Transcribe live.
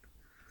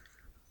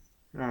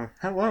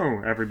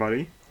Hello,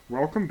 everybody.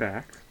 Welcome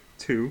back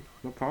to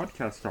the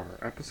podcast car,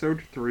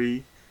 episode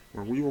 3,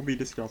 where we will be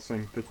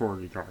discussing the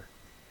Corgi car.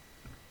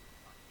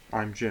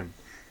 I'm Jim.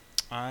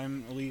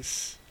 I'm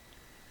Elise.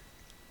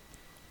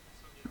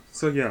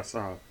 So, yes,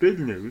 big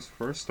news,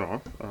 first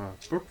off.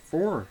 Book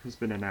 4 has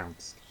been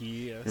announced, and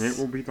it Yes.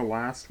 will be the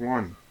last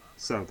one.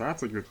 So,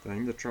 that's a good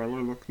thing. The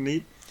trailer looks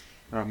neat.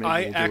 Maybe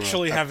I we'll do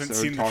actually an haven't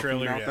episode seen the talking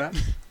trailer about yet,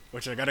 that.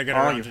 which I gotta get Oh,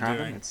 around you to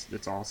haven't? doing.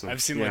 It's awesome.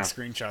 I've seen Yeah.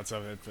 screenshots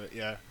of it, but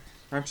yeah.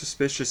 I'm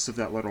suspicious of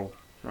that little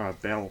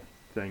bell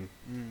thing.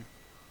 Mm.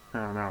 I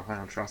don't know. I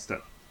don't trust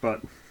it.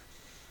 But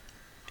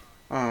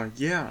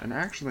yeah, and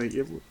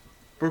actually,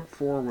 book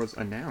 4 was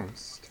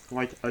announced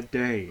like a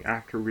day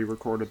after we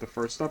recorded the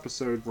first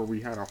episode, where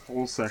we had a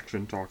whole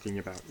section talking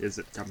about is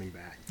it coming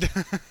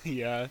back.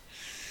 Yeah.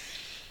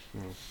 So,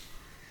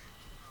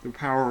 the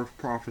power of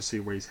prophecy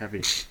weighs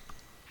heavy.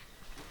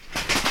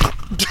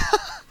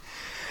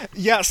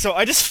 Yeah. So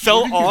I just What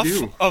fell did you off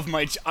do? of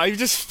my. I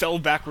just fell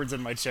backwards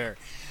in my chair.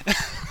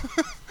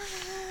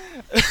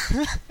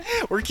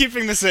 We're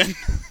keeping this in.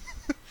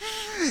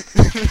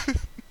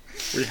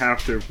 We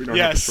have to. We don't have a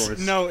Yes. choice.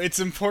 No. It's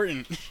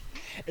important.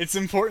 It's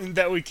important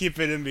that we keep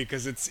it in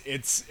because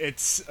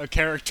it's a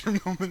character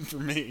moment for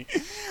me.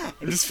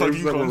 I'm just proves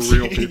fucking that we're clumsy.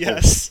 real people.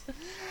 Yes.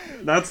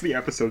 That's the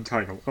episode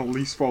title.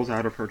 Elise falls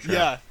out of her chair.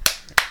 Yeah.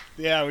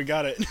 Yeah. We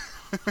got it.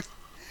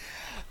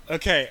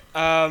 Okay.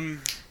 A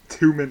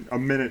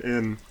minute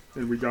in,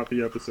 and we got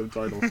the episode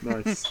title.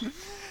 Nice.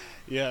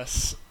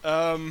 Yes.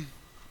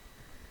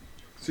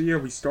 So yeah,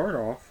 we start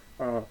off.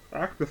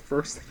 The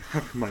first thing I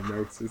have in my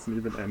notes isn't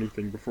even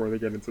anything before they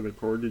get into the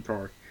Corgi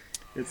car.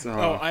 It's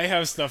Oh, I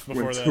have stuff when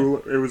before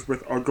that. It was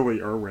with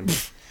Ugly Irwin.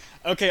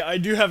 Okay, I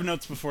do have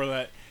notes before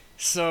that.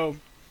 So,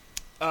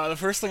 the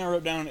first thing I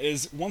wrote down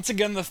is once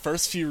again the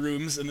first few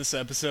rooms in this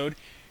episode,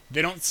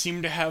 they don't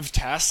seem to have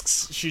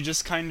tasks. She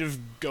just kind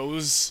of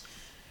goes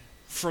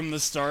from the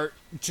start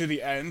to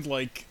the end.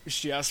 Like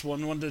she asks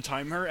one to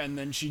time her, and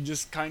then she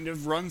just kind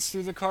of runs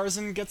through the cars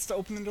and gets to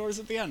open the doors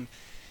at the end.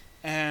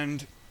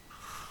 And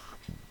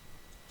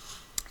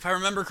if I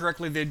remember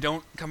correctly, they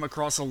don't come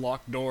across a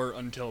locked door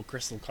until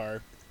Crystal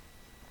Car,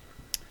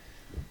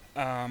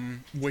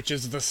 which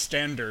is the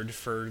standard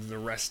for the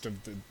rest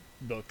of the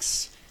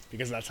books,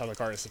 because that's how the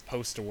car is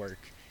supposed to work,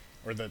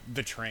 or the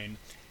train.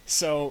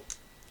 So,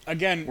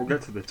 again, We'll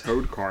get to the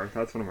Toad car.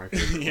 That's one of my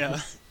favorites. yeah.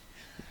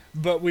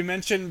 But we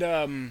mentioned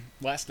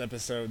last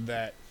episode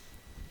that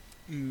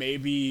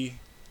maybe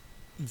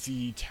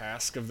the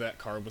task of that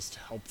car was to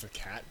help the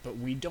cat, but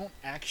we don't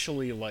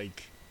actually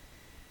like.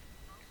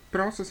 But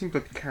it also seems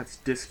like the cat's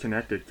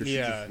disconnected because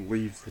Yeah. she just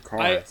leaves the car.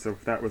 I- So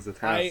if that was the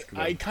I task,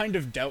 I then kind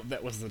of doubt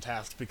that was the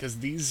task because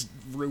these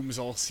rooms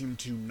all seem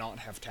to not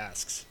have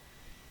tasks,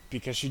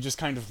 because she just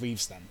kind of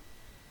leaves them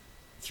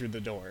through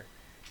the door.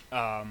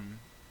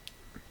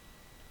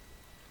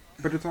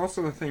 But it's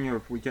also the thing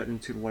of we get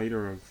into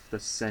later of the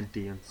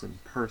sentience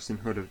and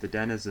personhood of the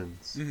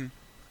denizens. Mm-hmm.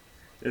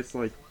 It's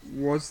like,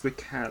 was the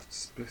cat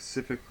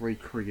specifically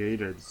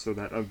created so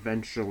that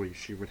eventually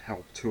she would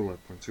help Tulip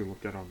when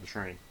Tulip got on the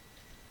train?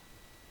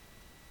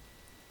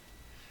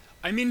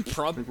 I mean,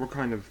 Like, what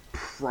kind of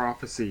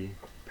prophecy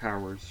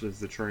powers does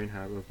the train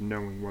have of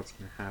knowing what's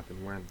going to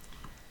happen when?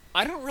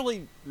 I don't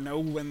really know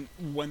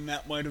when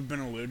that might have been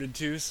alluded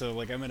to, so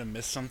like I might have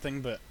missed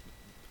something, but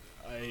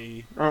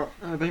I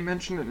They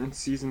mentioned it in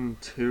season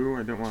 2.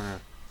 I don't want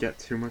to get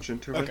too much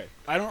into okay. it.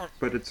 I don't.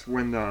 But it's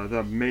when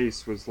the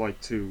mace was like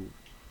to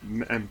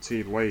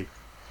empty Lake.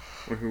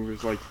 When he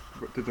was like,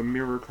 did the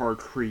mirror car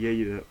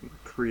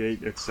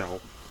create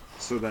itself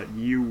so that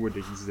you would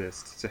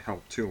exist to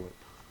help Tulip?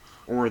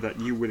 Or that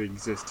you would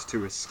exist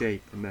to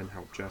escape and then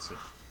help Jesse?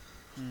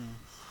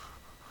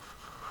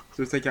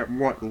 So it's like, at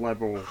what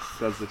level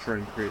does the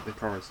train create the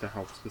cars to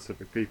help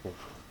specific people?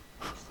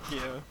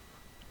 Yeah.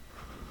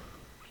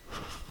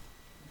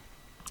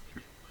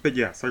 But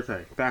yes,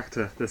 okay, back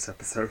to this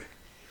episode.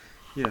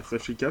 Yeah, so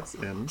she gets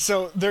in.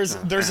 So there's a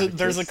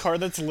Atticus. car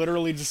that's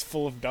literally just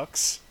full of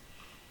ducks.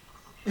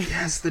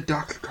 Yes, the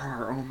duck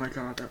car. Oh my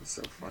god, that was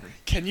so funny.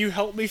 Can you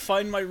help me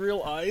find my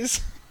real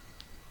eyes?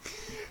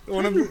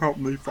 One Can of you help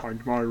me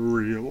find my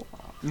real...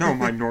 No,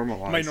 my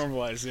normal eyes. my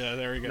normal eyes. Yeah,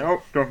 there we go.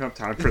 Nope, don't have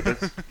time for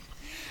this.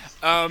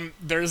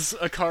 There's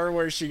a car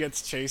where she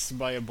gets chased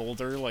by a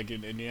boulder, like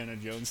an Indiana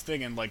Jones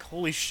thing, and like,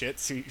 holy shit,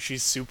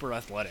 she's super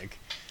athletic.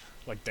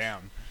 Like,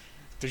 damn.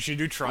 Did she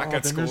do track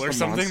at then school there's or the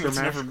something? Monster That's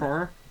Mash never.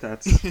 car.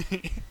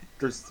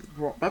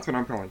 That's what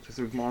I'm calling it, because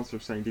it was Monster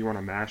saying, do you want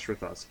to mash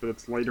with us? But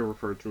it's later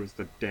referred to as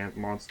the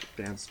Monster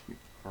Dance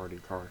Party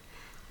car.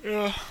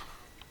 Yeah.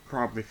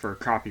 Probably for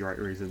copyright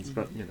reasons,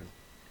 but, Mm-hmm. you know.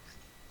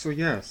 So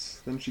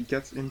yes, then she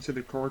gets into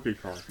the Corgi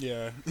car.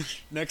 Yeah.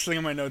 Next thing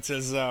in my notes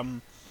is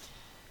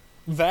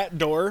that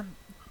door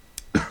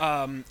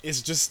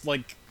is just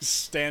like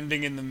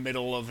standing in the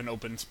middle of an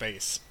open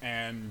space,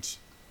 and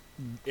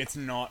it's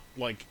not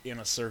like in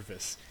a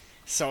surface.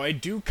 So I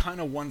do kind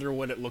of wonder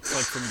what it looks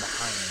like from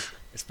behind,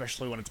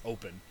 especially when it's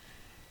open,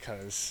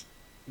 because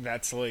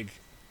that's like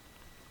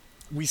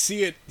we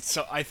see it.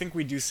 So I think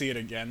we do see it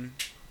again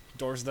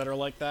doors that are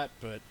like that,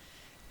 but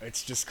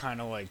it's just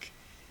kind of like...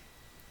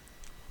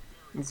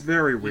 It's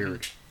very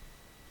weird.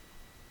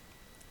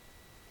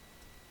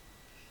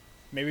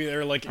 Maybe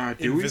they're like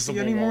do we see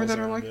any more that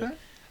are like that?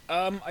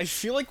 I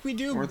feel like we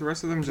do. Or are the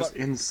rest of them just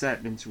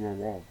inset into a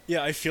wall?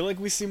 Yeah, I feel like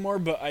we see more,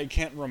 but I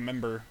can't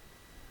remember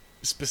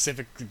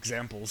specific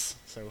examples.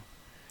 So,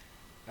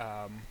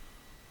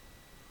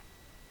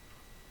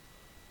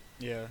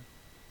 yeah.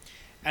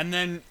 And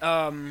then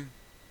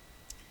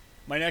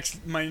my next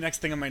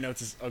thing on my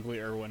notes is Ugly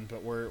Irwin,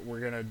 but we're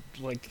gonna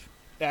like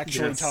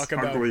actually talk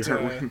about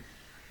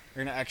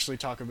we're gonna actually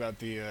talk about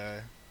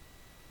the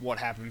what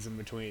happens in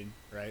between,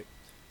 right?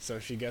 So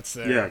she gets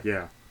there.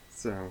 Yeah.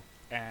 So.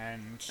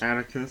 And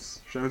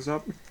Atticus shows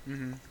up.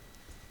 Mm-hmm.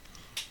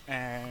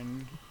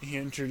 And he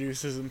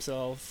introduces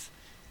himself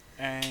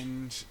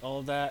and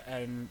all of that,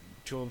 and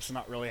Tulip's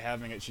not really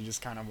having it. She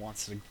just kind of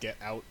wants to get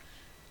out,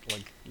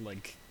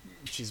 like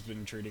she's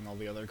been treating all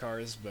the other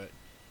cars, but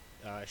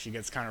she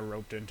gets kind of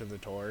roped into the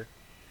tour.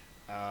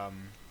 Well,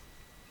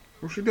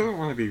 she doesn't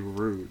want to be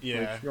rude.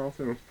 Yeah. She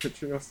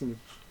doesn't.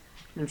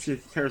 I mean, she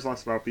cares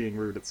less about being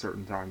rude at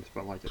certain times,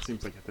 but like it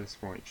seems like at this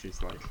point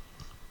she's like,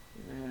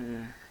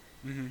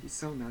 he's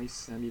so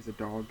nice, and he's a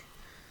dog.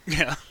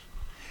 Yeah.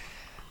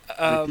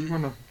 Like,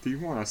 do you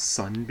want a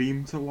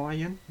sunbeam to lie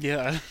in?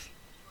 Yeah.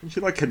 And she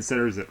like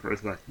considers it for a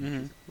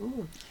second.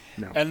 Mm-hmm.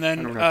 No. And then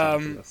I don't have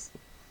time for this.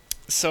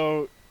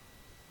 So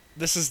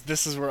this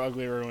is where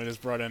Ugly Irwin is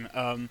brought in.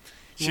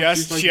 She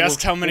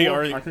asked how many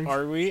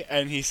are we,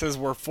 and he says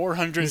we're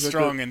 400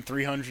 strong and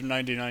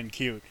 399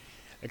 cute,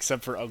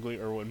 except for Ugly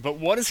Irwin. But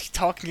what is he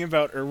talking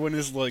about? Irwin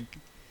is like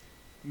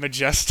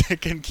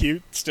majestic and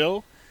cute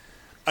still.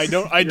 I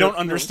don't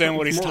understand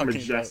what he's talking about.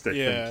 Majestic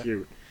and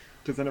cute.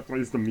 Because then it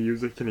plays the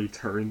music and he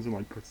turns and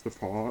like puts the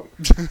paw up.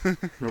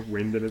 The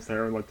wind in his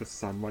hair and like the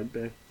sunlight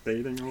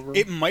fading over him.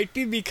 It might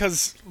be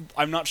because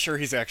I'm not sure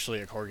he's actually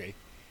a corgi.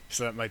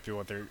 So that might be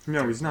what they're...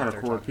 No, he's not a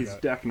corgi. He's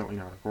definitely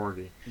not a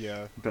corgi.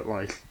 Yeah. But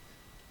like,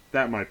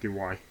 that might be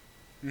why.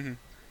 Mm-hmm.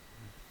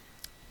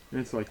 And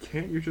it's like,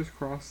 can't you just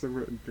cross the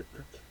river?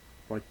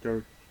 Like,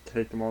 go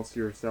take them all to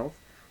yourself?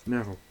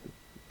 No.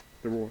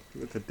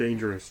 It's a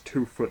dangerous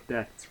 2-foot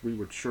depth. We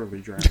would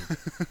surely drown.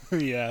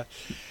 Yeah.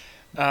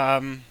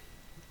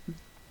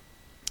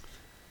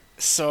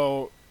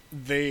 So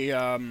they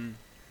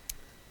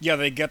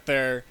they get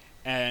there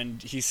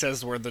and he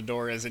says where the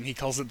door is and he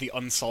calls it the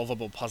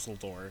unsolvable puzzle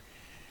door.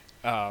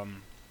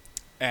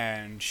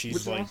 And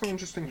she's like, also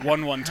interesting.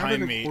 one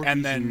time me,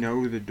 and then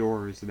know the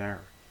door is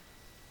there.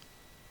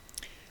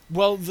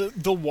 Well,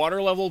 the water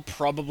level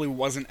probably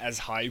wasn't as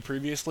high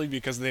previously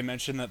because they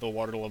mentioned that the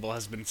water level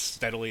has been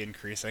steadily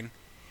increasing.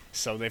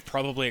 So they've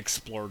probably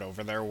explored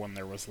over there when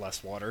there was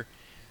less water.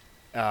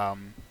 But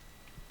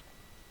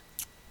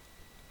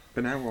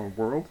now on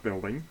world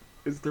building,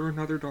 is there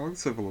another dog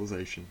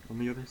civilization on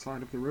the other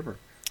side of the river?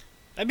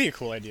 That'd be a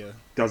cool idea.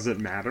 Does it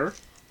matter?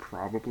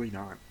 Probably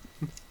not.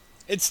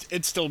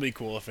 It'd still be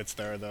cool if it's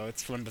there, though.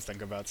 It's fun to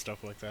think about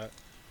stuff like that.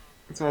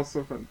 It's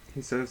also fun.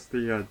 He says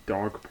the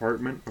dog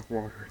department of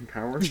water and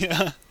power.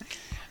 Yeah.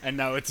 And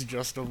now it's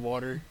just of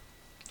water.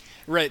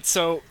 Right,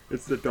 so...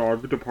 It's the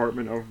dog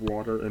department of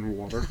water and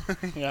water.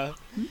 Yeah.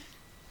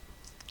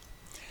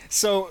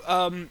 So,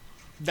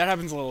 that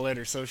happens a little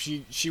later. So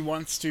she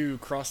wants to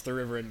cross the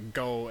river and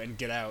go and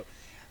get out.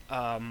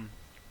 And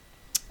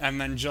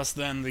then just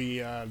then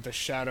the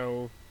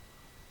shadow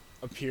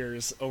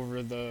appears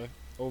over the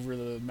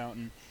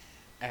mountain.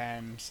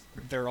 And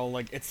they're all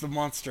like, it's the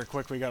monster,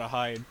 quick, we gotta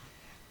hide.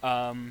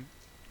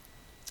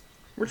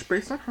 Which,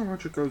 based on how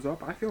much it goes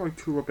up, I feel like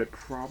Tulip, it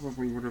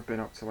probably would have been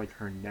up to, like,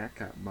 her neck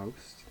at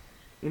most.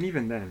 And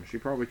even then, she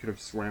probably could have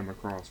swam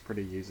across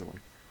pretty easily.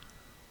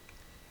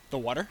 The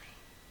water?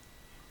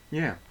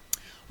 Yeah.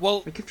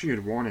 Well... Like, if she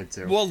had wanted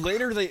to. Well,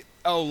 later they...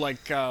 Oh,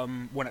 like,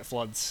 when it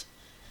floods.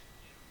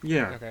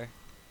 Yeah. Okay.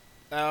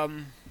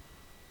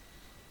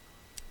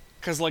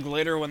 Because, like,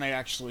 later when they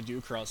actually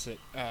do cross it,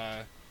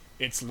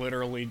 it's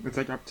literally... It's,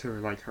 like, up to,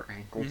 like, her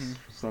ankles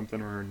or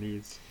something, or her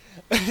knees.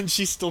 And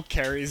she still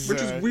carries...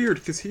 Which is weird,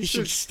 because he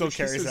still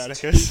carries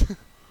Atticus.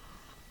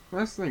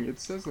 Last thing, it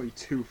says, like,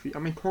 2 feet. I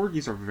mean,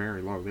 corgis are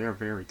very low. They have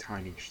very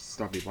tiny,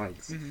 stubby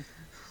legs. Mm-hmm.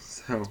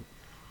 So,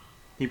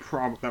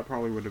 that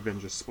probably would have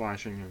been just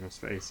splashing in his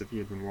face if he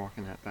had been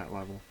walking at that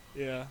level.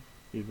 Yeah.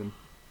 Even.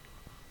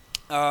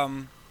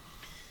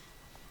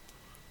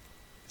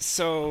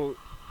 So...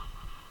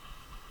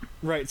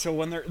 Right, so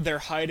when they're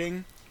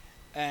hiding,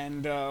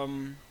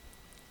 and,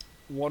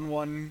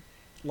 one,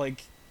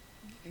 like...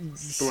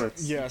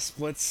 Splits. Yeah,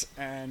 splits,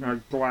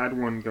 and... Glad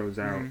one goes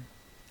out.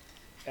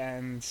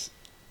 And...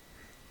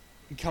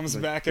 He comes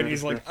back, and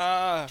he's like,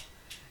 ah!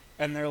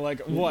 And they're like,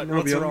 what? No,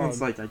 What's the other wrong?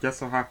 one's like, I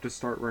guess I'll have to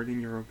start writing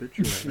your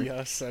obituary.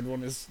 Yes, and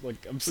one is,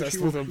 like,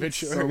 obsessed with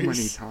obituaries. So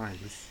many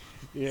times.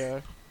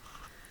 Yeah.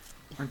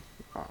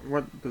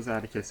 What does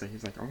Atticus say?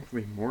 He's like,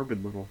 awfully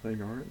morbid little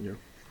thing, aren't you?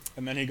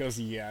 And then he goes,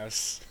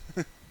 yes.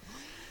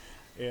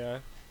 Yeah.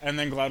 And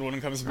then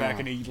Gladwin comes back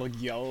and he,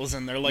 like, yells,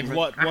 and they're like,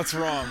 what? What's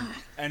wrong?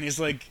 And he's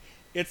like,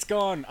 it's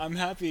gone. I'm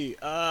happy.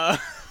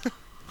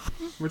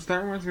 Which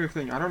that reminds me of a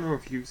thing. I don't know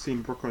if you've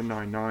seen Brooklyn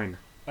Nine-Nine.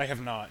 I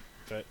have not,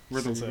 but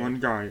Where the one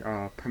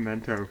guy,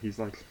 Pimento,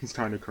 he's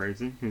kind of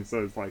crazy. He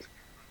says, like,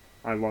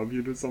 I love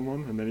you to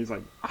someone, and then he's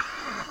like,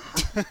 ah!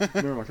 And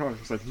they're like, oh,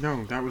 he's like,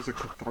 no, that was a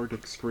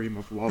cathartic scream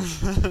of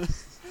love.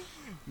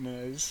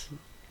 Nice.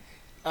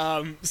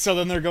 So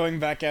then they're going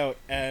back out,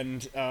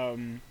 and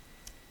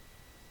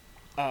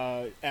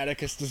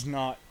Atticus does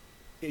not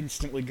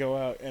instantly go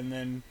out, and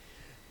then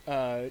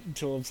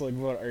Tulip's like,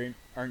 "What?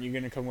 Aren't you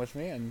gonna come with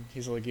me?" And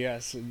he's like,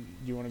 "Yes." And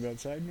you want to go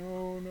outside?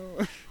 No,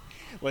 no.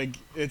 Like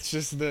it's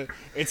just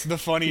it's the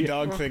funny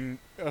dog thing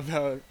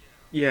about.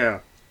 Yeah.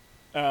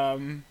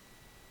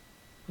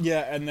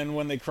 Yeah, and then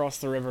when they cross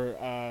the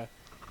river,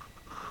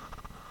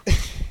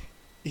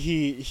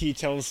 he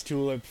tells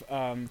Tulip,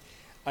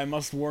 "I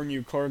must warn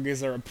you,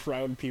 Corgis are a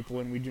proud people,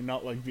 and we do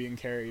not like being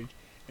carried."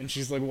 And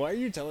she's like, "Why are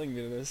you telling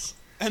me this?"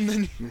 And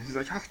then he's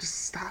like, "Oh,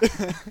 just stop."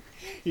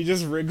 He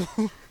just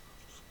wriggles.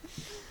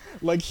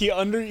 Like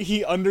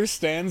he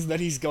understands that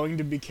he's going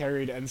to be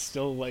carried, and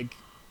still like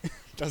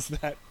does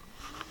that.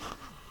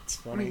 It's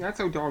funny. I mean, that's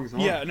how dogs are.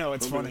 Yeah, no,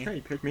 it's they'll funny. Be like,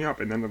 hey, pick me up,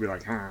 and then they'll be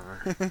like,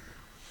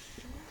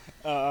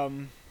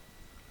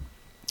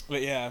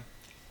 But yeah,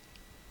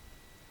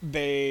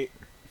 they.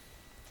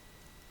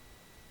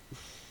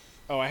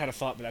 Oh, I had a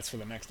thought, but that's for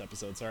the next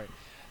episode. Sorry.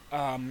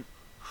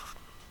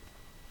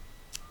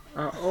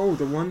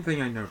 The one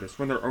thing I noticed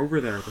when they're over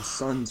there, the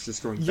sun's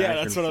just going back and forth.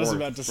 Yeah, that's what I was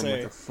about to say.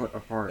 Like a foot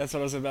apart. That's what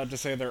I was about to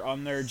say. They're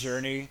on their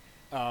journey.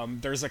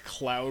 There's a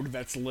cloud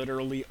that's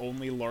literally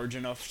only large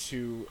enough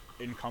to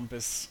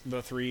encompass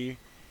the three,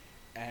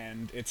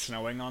 and it's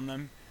snowing on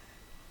them.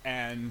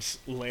 And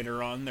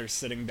later on, they're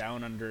sitting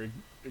down under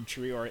a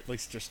tree, or at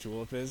least just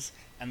Tulip is,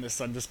 and the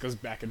sun just goes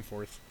back and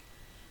forth,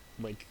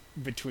 like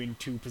between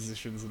two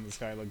positions in the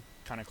sky, like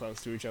kind of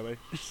close to each other.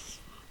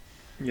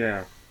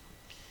 Yeah.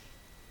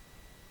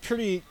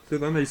 Pretty. So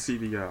then they see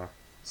the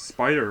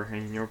spider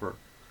hanging over.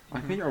 I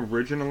think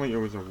originally it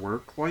was a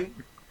work light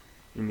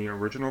in the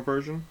original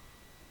version.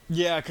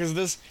 Yeah, because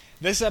this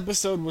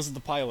episode was the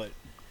pilot,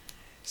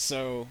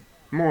 so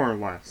more or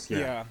less.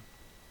 Yeah.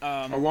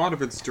 A lot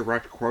of it's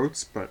direct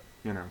quotes, but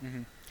you know.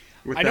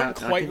 With I that,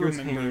 don't quite I think it was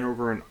remember. hanging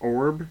over an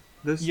orb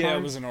this time. Yeah,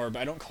 it was an orb.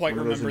 I don't quite One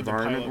of those remember the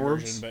pilot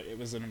orbs. version, but it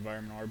was an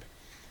environment orb.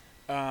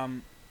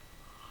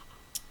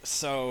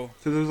 So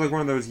there was like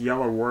one of those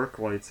yellow work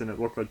lights, and it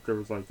looked like there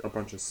was like a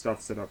bunch of stuff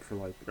set up for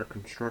like a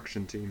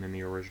construction team in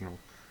the original,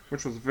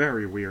 which was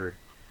very weird.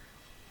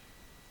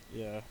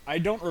 Yeah, I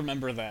don't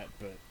remember that,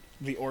 but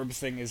the orb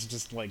thing is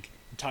just like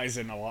ties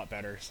in a lot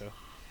better. So.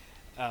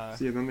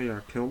 See, then they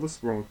kill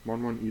this. Well,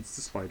 one eats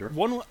the spider.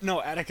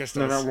 No, Atticus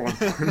No, does. not one.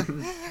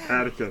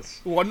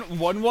 Atticus.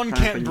 One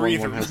can't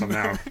breathe. One has a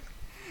mouth.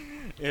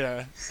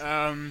 Yeah.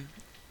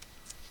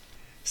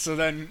 So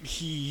then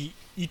he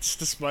eats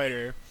the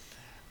spider.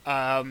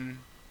 And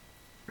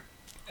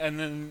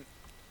then,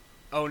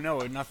 oh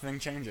no, nothing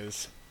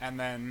changes. And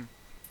then,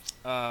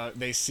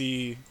 they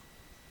see,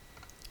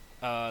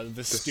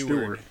 the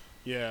steward.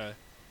 Yeah.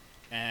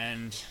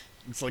 And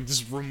it's like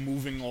just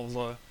removing all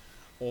the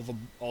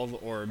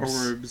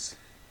orbs.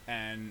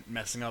 And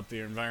messing up the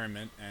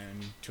environment,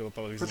 and Tulip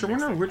always. But I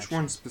wonder which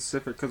one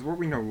specific, because what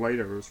we know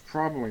later is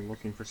probably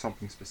looking for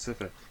something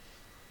specific.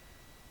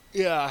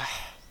 Yeah.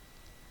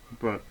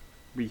 But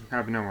we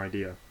have no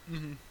idea.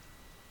 Mm-hmm.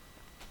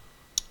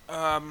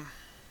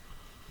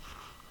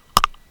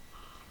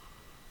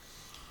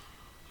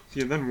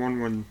 See,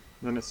 then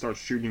then it starts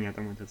shooting at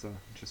them with its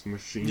just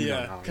machine gun.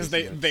 Yeah, because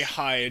they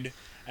hide,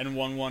 and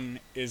one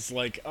is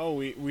like, "Oh,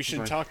 we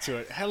should talk to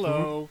it."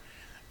 Hello,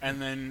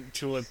 and then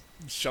Tulip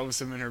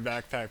shoves him in her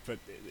backpack, but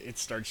it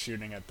starts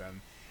shooting at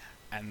them,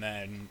 and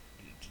then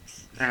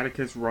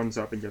Atticus runs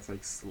up and gets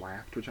like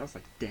slapped, which I was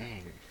like,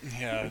 "Dang."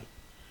 Yeah.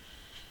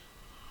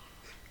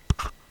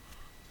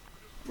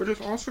 Which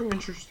is also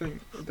interesting.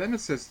 Then it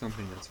says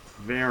something that's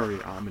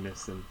very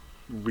ominous and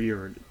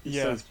weird. It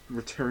says,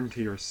 "Return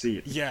to your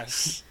seat."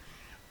 Yes.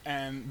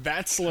 And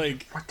that's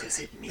like... What does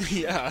it mean?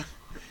 Yeah.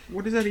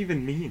 What does that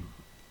even mean?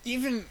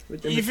 Even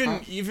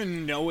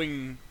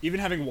knowing... Even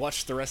having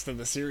watched the rest of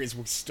the series,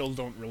 we still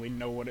don't really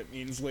know what it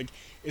means. Like,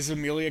 is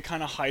Amelia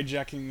kind of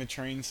hijacking the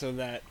train so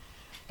that...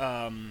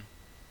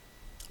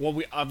 Well,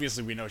 we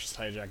know she's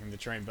hijacking the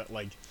train, but,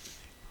 like...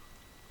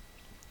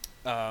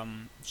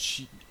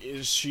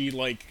 Is she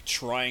like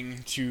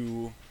trying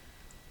to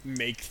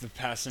make the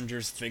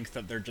passengers think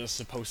that they're just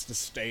supposed to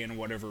stay in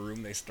whatever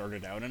room they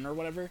started out in or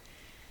whatever?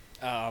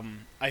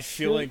 I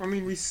feel like... I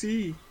mean, we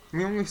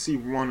only see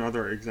one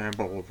other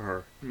example of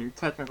her. I mean,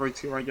 technically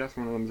two, I guess.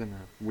 One of them's in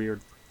a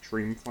weird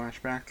dream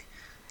flashback.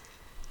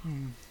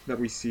 That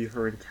we see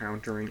her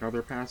encountering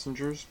other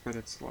passengers, but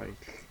it's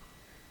like...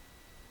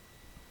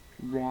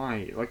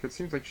 Why? Like, it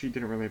seems like she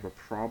didn't really have a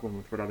problem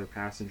with what other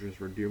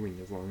passengers were doing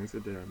as long as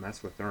it didn't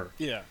mess with her.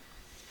 Yeah.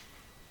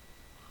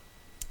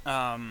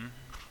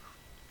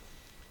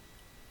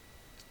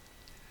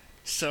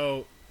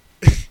 So,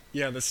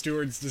 yeah, the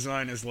steward's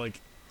design is, like,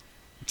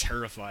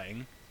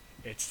 terrifying.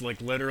 It's, like,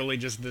 literally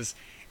just this...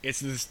 It's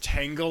this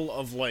tangle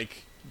of,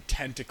 like,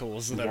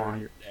 tentacles that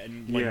are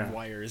and like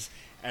wires,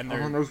 and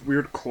they're on those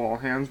weird claw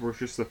hands where it's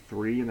just the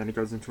three, and then it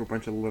goes into a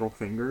bunch of little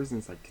fingers, and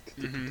it's like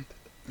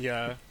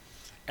yeah,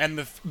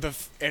 and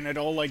and it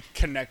all like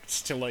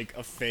connects to like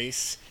a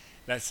face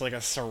that's like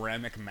a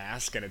ceramic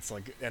mask, and it's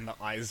like and the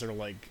eyes are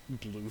like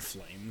blue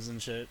flames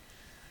and shit.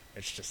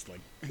 It's just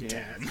like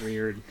damn it's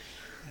weird.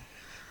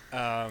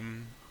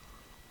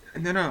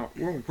 And then,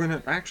 well, when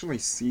it actually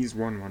sees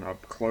 1-1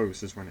 up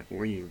close is when it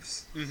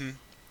leaves.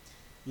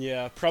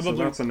 Yeah, probably.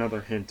 So that's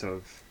another hint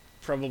of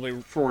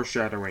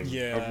foreshadowing of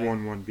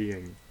 1-1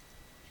 being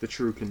the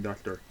true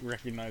conductor.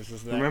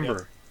 Recognizes that.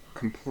 Remember,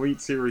 complete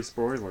series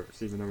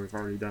spoilers, even though we've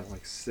already done it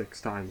like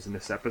 6 times in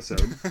this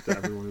episode to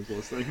everyone who's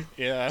listening.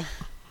 Yeah.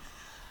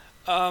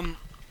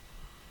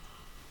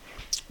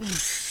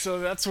 So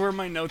that's where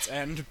my notes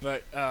end,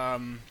 but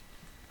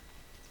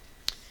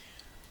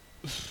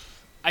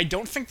I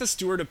don't think the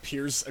steward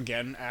appears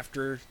again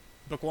after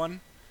book 1.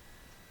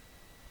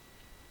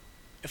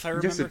 If I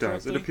remember Yes, it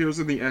does. correctly. It appears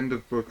at the end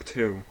of book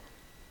 2.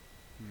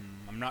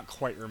 I'm not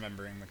quite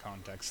remembering the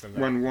context of that.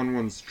 When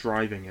 1-1's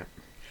driving it.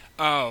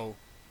 Oh,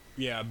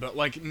 yeah, but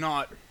like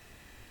not.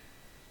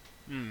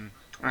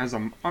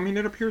 I mean,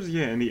 it appears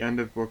in the end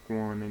of book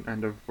 1 and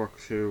end of book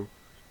 2.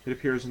 It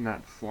appears in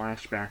that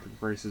flashback of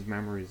Grace's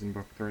memories in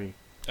book 3.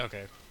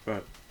 Okay.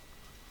 But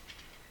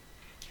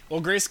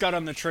well, Grace got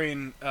on the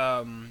train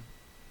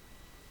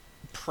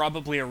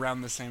probably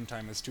around the same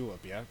time as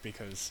Tulip, yeah,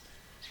 because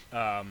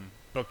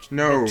book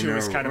 2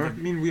 is kind of. I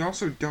mean, we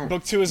also don't.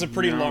 Book 2 is a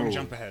pretty long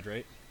jump ahead,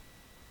 right?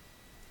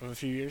 Of a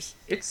few years.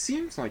 It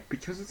seems like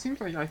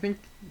I think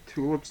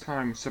Tulip's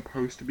time is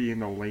supposed to be in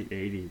the late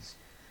 80s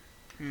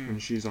when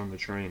she's on the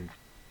train.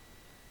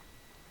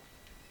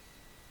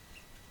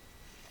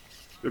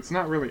 It's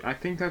not really. I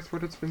think that's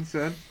what it's been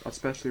said,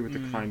 especially with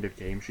the kind of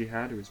game she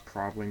had. It was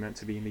probably meant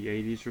to be in the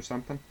 80s or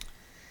something.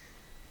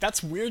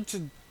 That's weird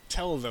to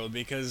tell, though,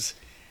 because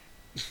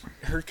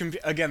her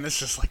again,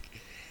 this is like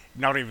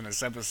not even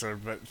this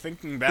episode, but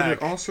thinking back, but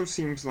it also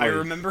seems like I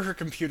remember her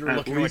computer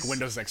looking like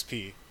Windows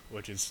XP,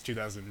 which is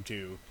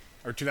 2002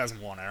 or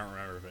 2001. I don't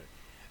remember,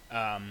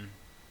 but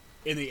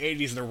in the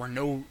 80s there were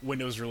no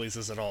Windows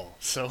releases at all.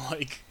 So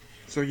like.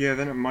 So yeah,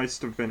 then it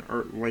must have been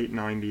late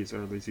 90s,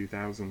 early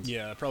 2000s.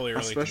 Yeah, probably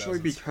early 2000s. Especially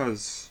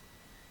because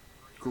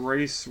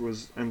Grace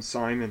and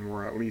Simon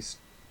were at least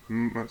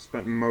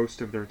spent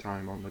most of their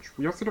time on the.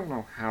 We also don't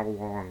know how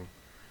long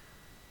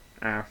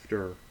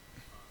after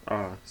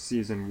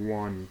season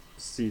 1,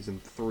 season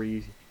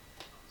 3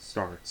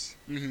 starts.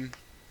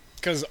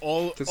 Because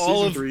all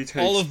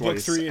of book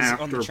 3 is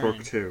on the train.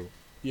 Book 2.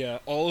 Yeah,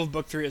 all of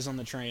book 3 is on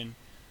the train.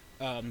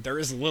 There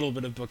is a little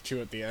bit of book 2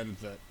 at the end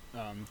that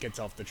gets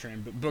off the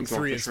train, but book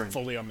 3 is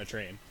fully on the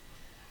train,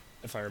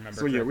 if I remember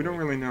correctly. So yeah, we don't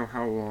really know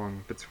how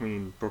long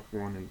between book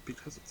 1 and...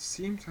 Because it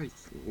seems like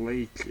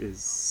Lake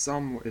is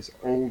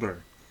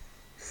older.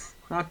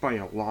 Not by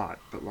a lot,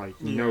 but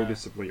like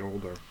noticeably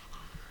older.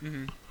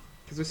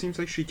 Because it seems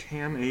like she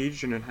can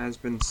age, and it has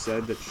been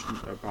said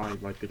that by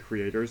like the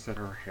creators that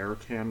her hair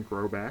can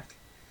grow back.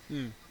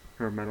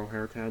 Her metal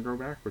hair can grow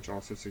back, which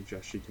also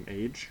suggests she can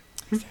age.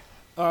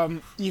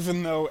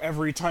 Even though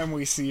every time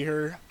we see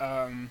her,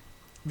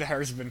 the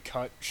hair's been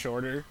cut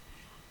shorter,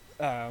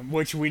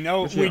 which we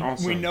know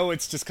we know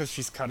it's just because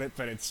she's cut it,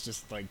 but it's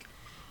just like.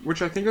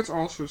 Which I think it's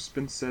also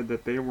been said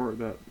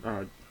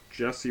that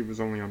Jesse was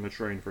only on the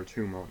train for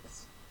 2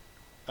 months.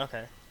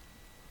 Okay.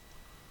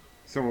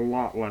 So a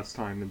lot less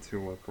time than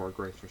Tulip or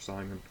Grace or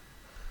Simon.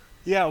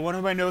 Yeah, one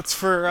of my notes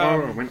for.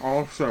 And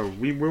also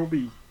we will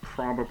be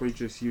probably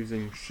just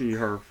using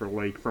she/her for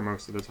Lake for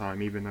most of the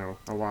time, even though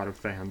a lot of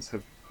fans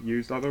have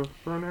used other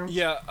pronouns.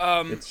 Yeah,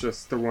 it's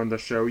just the one the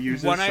show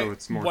uses, so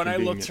it's more convenient. When I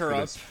looked her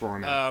up,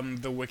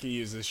 format. The wiki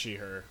uses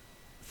she/her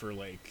for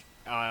Lake.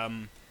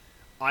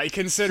 I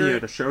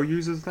consider the show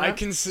uses that.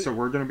 So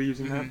we're gonna be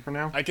using that for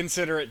now. I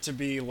consider it to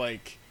be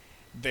like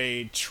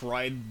they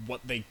tried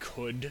what they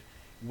could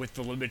with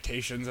the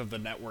limitations of the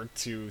network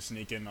to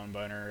sneak in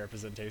non-binary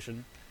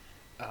representation.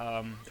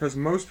 Because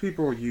most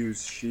people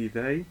use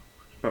she/they,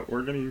 but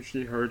we're gonna use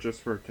she/her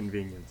just for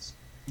convenience.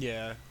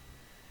 Yeah.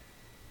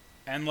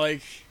 And,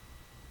 like,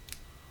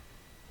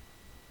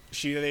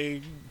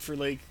 she/they for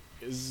Lake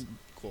is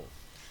cool.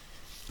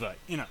 But,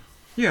 you know.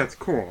 Yeah, it's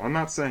cool. I'm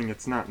not saying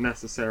it's not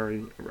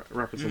necessary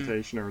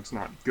representation or it's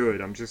not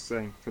good. I'm just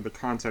saying for the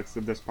context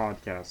of this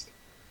podcast.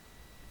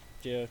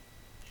 Yeah.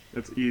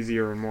 It's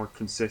easier and more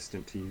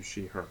consistent to use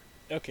she/her.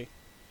 Okay.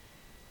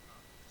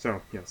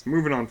 So, yes,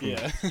 moving on from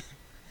that.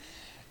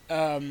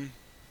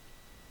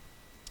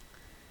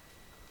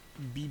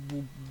 Beep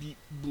boop beep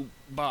boop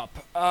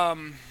bop.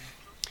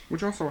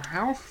 Which also,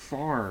 how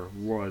far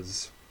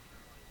was,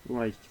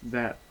 like,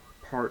 that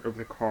part of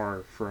the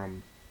car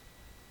from...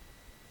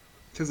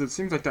 Because it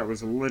seems like that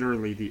was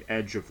literally the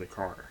edge of the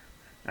car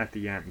at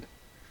the end.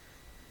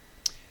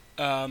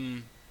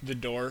 The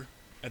door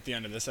at the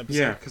end of this episode?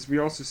 Yeah, because we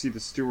also see the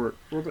steward...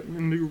 Well,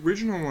 in the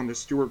original one, the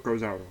steward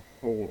goes out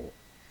a hole.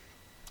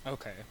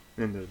 Okay.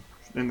 In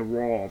the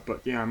wall,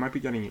 but yeah, I might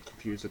be getting it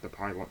confused with the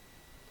pilot.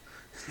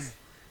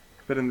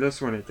 But in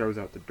this one, it goes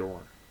out the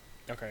door.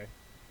 Okay.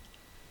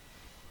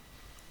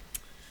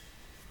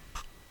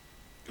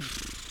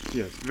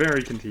 Yes,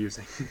 very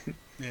confusing.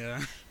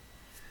 Yeah.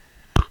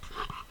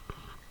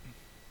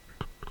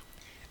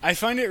 I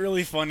find it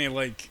really funny,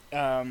 like,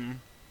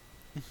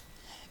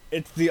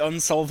 it's the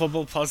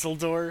unsolvable puzzle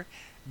door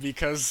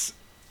because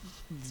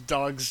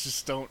dogs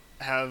just don't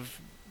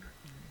have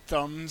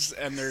thumbs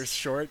and they're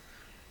short,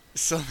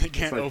 so they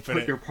can't open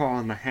put it. your paw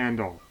on the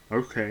handle.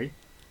 Okay.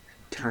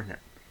 Turn it.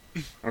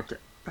 Okay.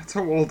 That's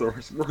how all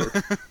doors work.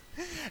 And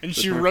But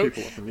she my wrote,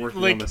 people have been working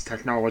like, on this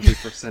technology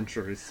for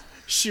centuries.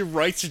 she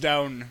writes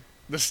down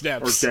the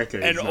steps Or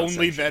decades, and not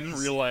only then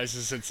centuries.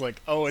 realizes it's like,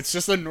 oh, it's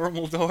just a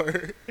normal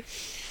door.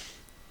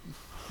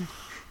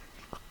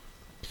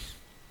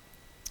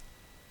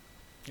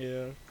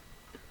 Yeah.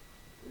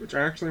 Which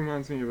actually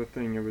reminds me of a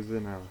thing. It was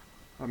in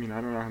I mean,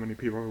 I don't know how many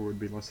people who would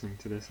be listening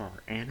to this are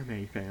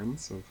anime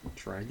fans of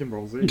Dragon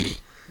Ball Z,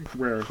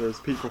 where there's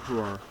people who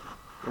are,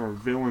 or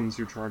villains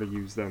who try to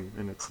use them,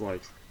 and it's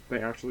like, they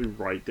actually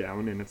write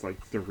down, and it's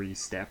like 3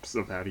 steps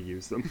of how to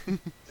use them.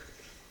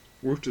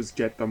 We'll just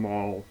get them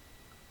all,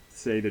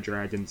 say the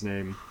dragon's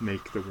name,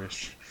 make the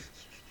wish.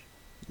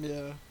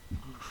 Yeah.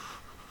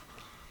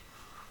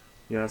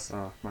 Yes,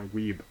 my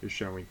weeb is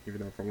showing,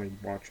 even though I've only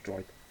watched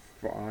like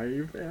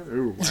 5.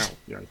 Ooh, wow,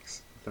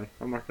 yikes. Okay,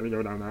 I'm not gonna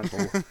go down that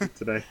hole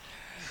today.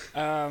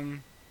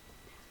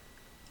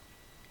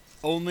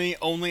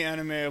 Only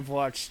anime I've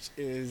watched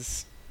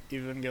is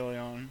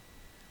Evangelion.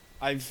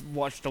 I've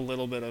watched a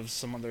little bit of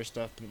some other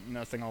stuff, but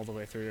nothing all the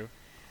way through.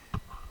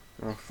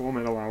 Full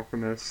Metal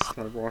Alchemist,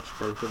 I've watched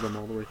both of them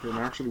all the way through. I'm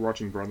actually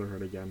watching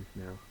Brotherhood again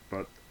now,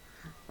 but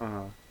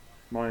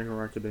My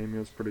Hero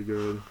Academia is pretty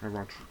good. I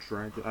watched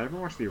Dragon. I haven't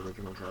watched the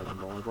original Dragon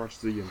Ball. I've watched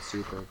Z and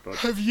Super, but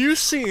Have you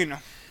seen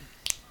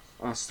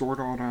Sword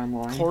Art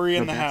Online, Cory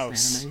in the best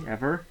House? anime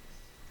ever?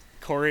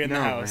 Cory in the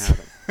No, House? I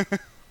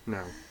haven't.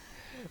 No.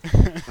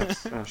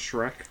 That's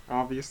Shrek,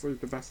 obviously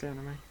the best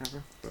anime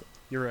ever, but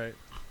You're right.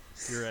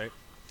 You're right.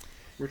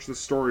 which the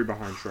story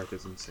behind Shrek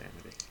is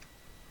insanity.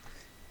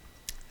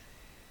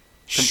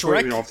 Shrek,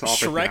 Completely off topic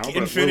Shrek now, but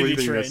we're Infinity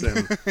leaving this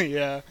Train.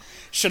 Yeah.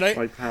 Should I?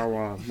 Like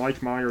how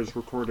Mike Myers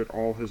recorded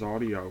all his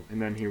audio,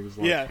 and then he was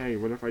like, Yeah. hey,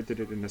 what if I did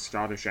it in a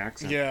Scottish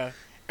accent? Yeah.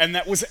 And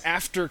that was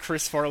after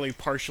Chris Farley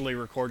partially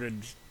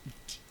recorded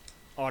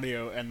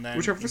audio, and then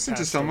Which I've listened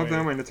to passed some of away.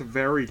 them, and it's a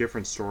very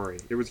different story.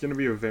 It was going to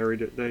be a very...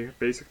 They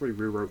basically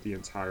rewrote the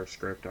entire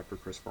script after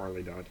Chris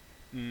Farley died.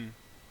 Mm.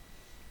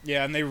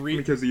 Yeah, and they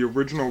Because the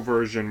original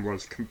version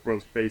was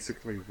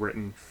basically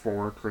written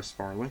for Chris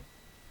Farley.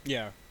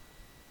 Yeah.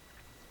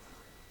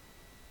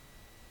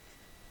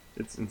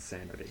 It's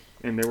insanity.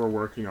 And they were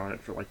working on it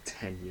for like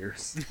 10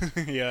 years.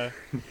 Yeah.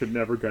 Could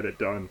never get it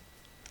done.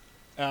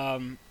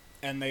 And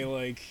they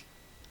like,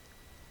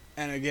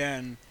 and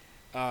again,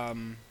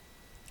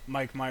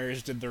 Mike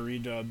Myers did the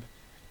redub,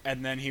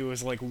 and then he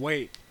was like,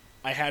 wait,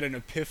 I had an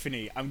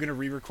epiphany. I'm gonna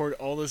re-record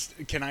all this.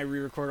 Can I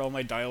re-record all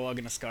my dialogue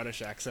in a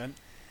Scottish accent?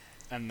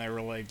 And they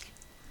were like,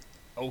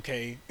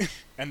 okay.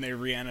 And they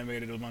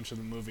reanimated a bunch of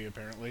the movie,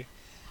 apparently.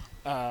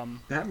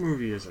 That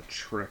movie is a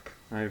trip.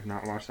 I have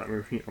not watched that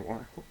movie in a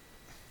while.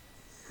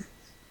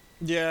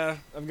 Yeah,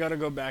 I've got to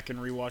go back and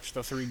rewatch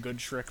the 3 good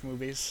Shrek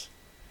movies.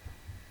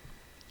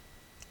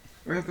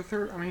 The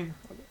third, I mean,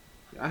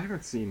 I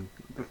haven't seen...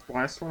 The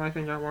last one I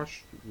think I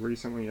watched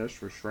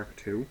recently-ish was Shrek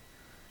 2,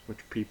 which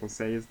people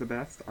say is the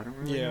best. I don't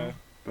really know,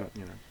 but,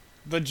 you know.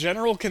 The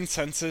general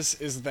consensus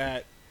is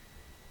that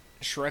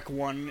Shrek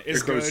 1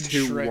 is It good, goes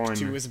Shrek 2-1.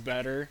 2 is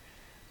better,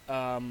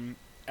 and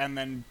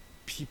then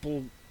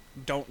people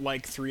don't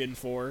like 3 and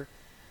 4.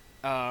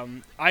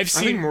 I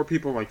think more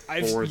people like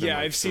 4 than like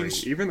I've 3,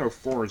 seen even though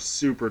 4 is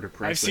super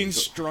depressing. I've seen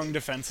strong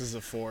defenses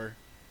of 4.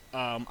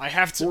 I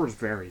have to 4 is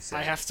very sad.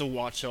 I have to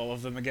watch all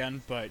of them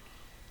again, but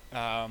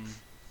I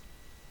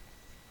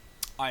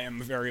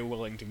am very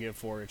willing to give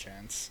 4 a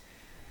chance.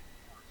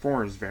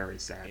 4 is very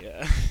sad.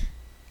 Yeah.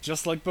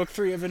 Just like Book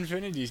 3 of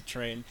Infinity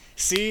Train.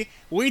 See?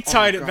 We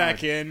tied it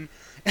back in.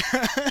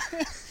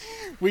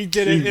 We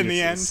did it in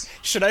the end.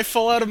 Should I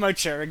fall out of my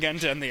chair again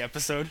to end the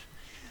episode?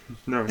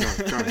 No,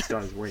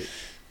 guys, wait.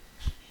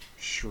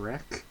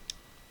 Shrek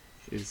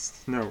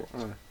is... No,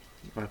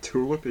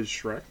 Tulip is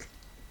Shrek.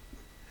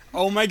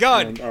 Oh my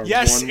god! And,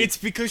 yes, it's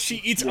because she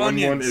eats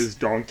onions. One is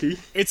Donkey.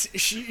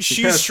 She's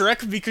Yes.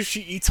 Shrek because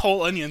she eats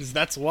whole onions,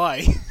 that's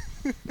why.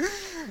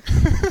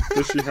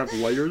 Does she have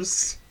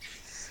layers?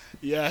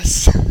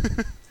 Yes.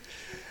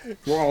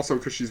 Well, also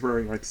because she's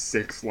wearing like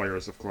 6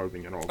 layers of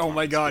clothing at all times. Oh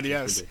my god, which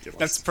is yes. ridiculous.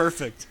 That's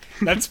perfect.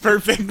 That's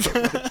perfect.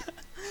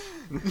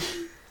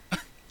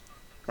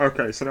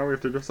 Okay, so now we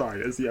have to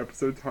decide: is the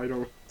episode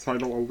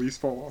title Elise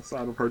falls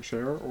out of her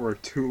chair, or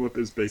Tulip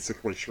is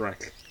basically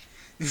Shrek?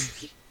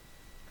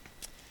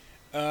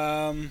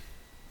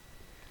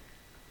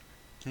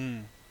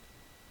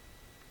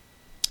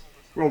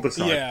 We'll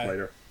decide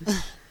later.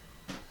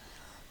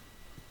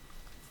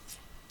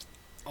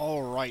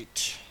 All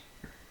right.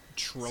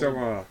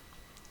 So,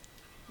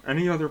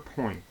 any other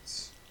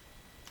points?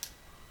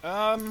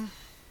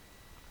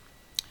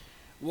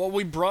 Well,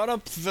 we brought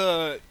up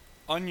the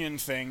onion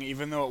thing,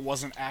 even though it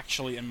wasn't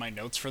actually in my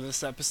notes for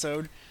this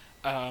episode.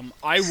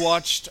 I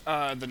watched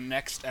the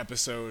next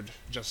episode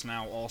just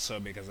now also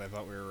because I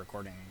thought we were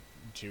recording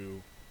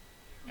to...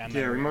 And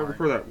Yeah, we might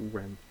record that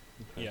when.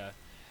 Okay. Yeah.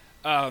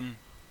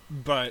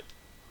 But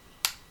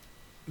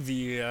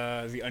the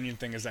onion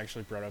thing is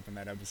actually brought up in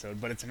that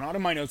episode, but it's not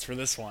in my notes for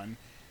this one.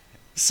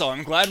 So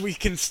I'm glad we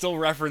can still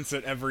reference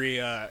it every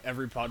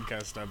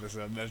podcast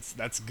episode.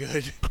 That's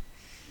good.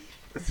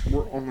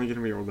 We're only going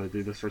to be able to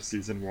do this for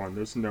season 1.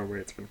 There's no way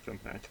it's going to come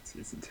back in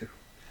season 2.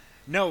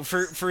 No,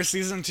 for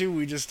season 2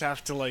 we just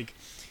have to like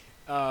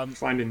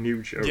find a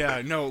new joke.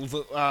 Yeah, no,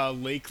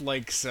 Lake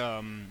likes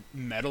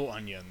metal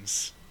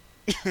onions.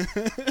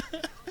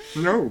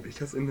 No,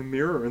 because in the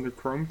mirror in the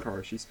Chrome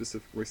car, she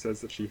specifically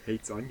says that she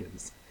hates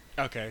onions.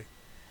 Okay.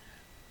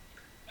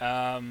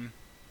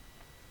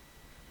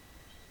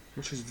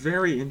 Which is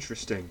very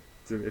interesting.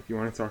 So if you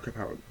want to talk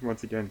about,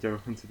 once again, go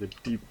into the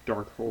deep,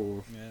 dark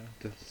hole of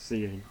just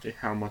seeing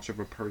how much of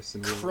a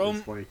person really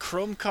is like...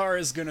 Chrome car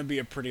is going to be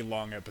a pretty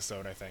long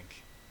episode, I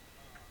think,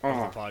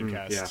 of the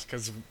podcast,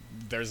 because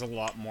there's a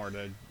lot more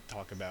to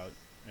talk about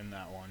in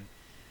that one.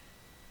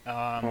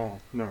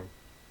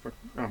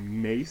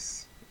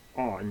 Mace.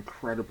 Oh,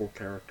 incredible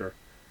character.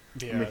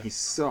 Yeah. I mean, he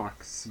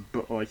sucks,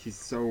 but like he's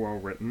so well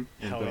written.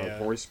 And the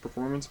voice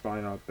performance by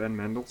Ben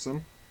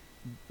Mendelsohn.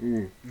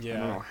 Ooh, yeah. I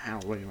don't know how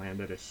they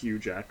landed a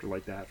huge actor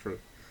like that for.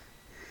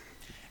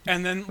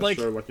 And then like,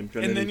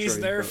 and then he's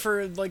there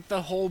for like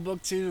the whole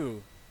book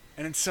too,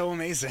 and it's so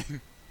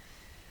amazing.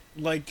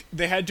 Like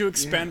they had to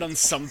expand on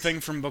something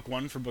from book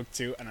 1 for book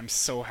 2, and I'm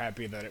so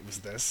happy that it was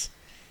this.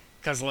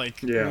 Cause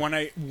like when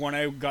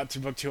I got to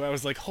book 2, I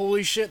was like,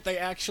 holy shit, they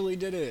actually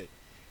did it.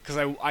 Cause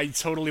I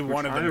totally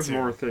wanted them to. I have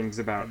more things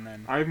about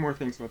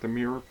the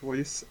Mirror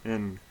Police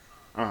in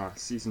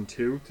season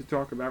 2 to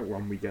talk about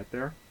when we get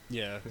there.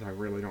 Yeah. Because I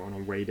really don't want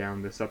to weigh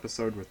down this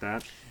episode with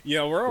that.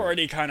 Yeah, we're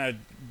already kind of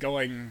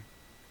going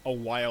a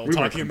while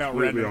talking about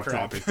random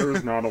crap. There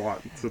was not a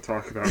lot to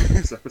talk about in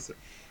this episode.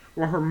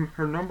 Well,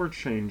 her number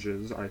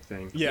changes, I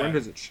think. Yeah. When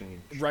does it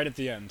change? Right at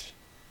the end.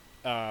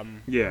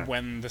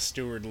 When the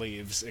steward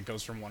leaves, it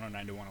goes from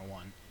 109 to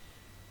 101.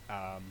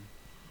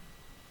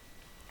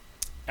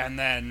 And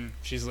then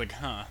she's like,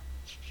 huh.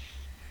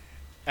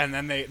 And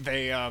then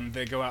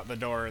they go out the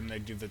door and they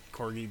do the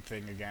Corgi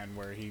thing again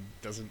where he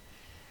doesn't...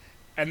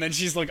 And then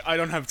she's like, I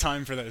don't have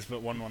time for this,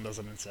 but 1-1 does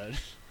it instead.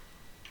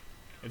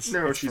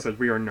 She said,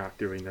 we are not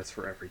doing this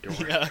for every door.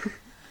 Yeah.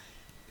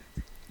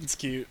 It's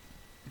cute.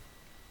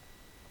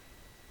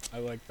 I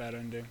like that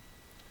ending.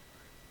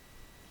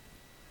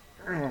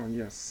 Oh,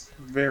 yes.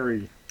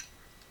 Very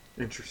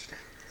interesting.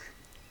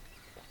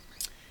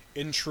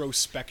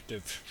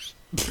 Introspective.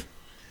 Oh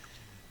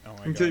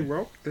my okay, God.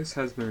 well, this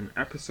has been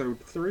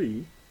episode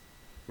 3.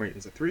 Wait,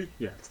 is it 3?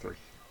 Yeah, it's 3.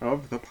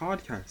 Of the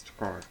podcast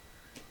part.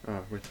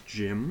 With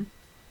Jim.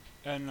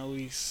 And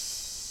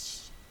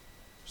Elise.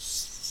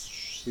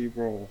 You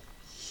will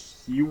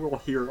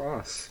hear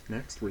us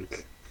next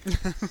week.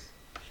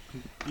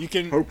 You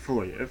can...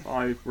 Hopefully, if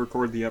I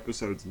record the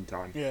episodes in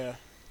time. Yeah.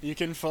 You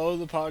can follow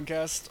the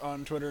podcast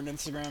on Twitter and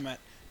Instagram at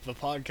The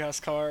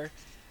Podcast Car.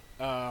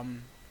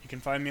 You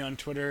can find me on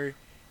Twitter,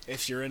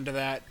 if you're into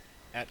that,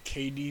 at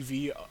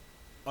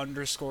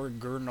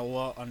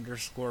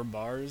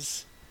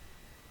KDV_Gurnola_bars.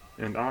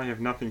 And I have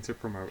nothing to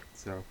promote,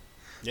 so...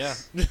 Yeah.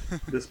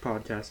 This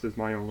podcast is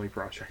my only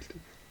project.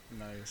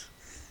 Nice.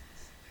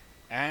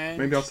 And...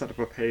 Maybe I'll set up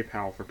a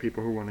PayPal for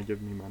people who want to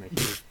give me money.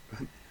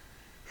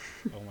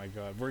 Oh my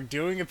God. We're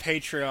doing a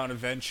Patreon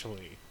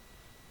eventually.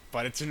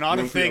 But it's not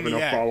a thing yet.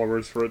 Enough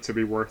followers for it to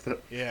be worth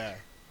it. Yeah.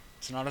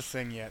 It's not a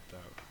thing yet,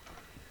 though.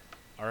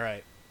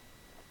 Alright.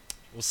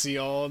 We'll see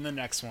y'all in the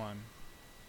next one.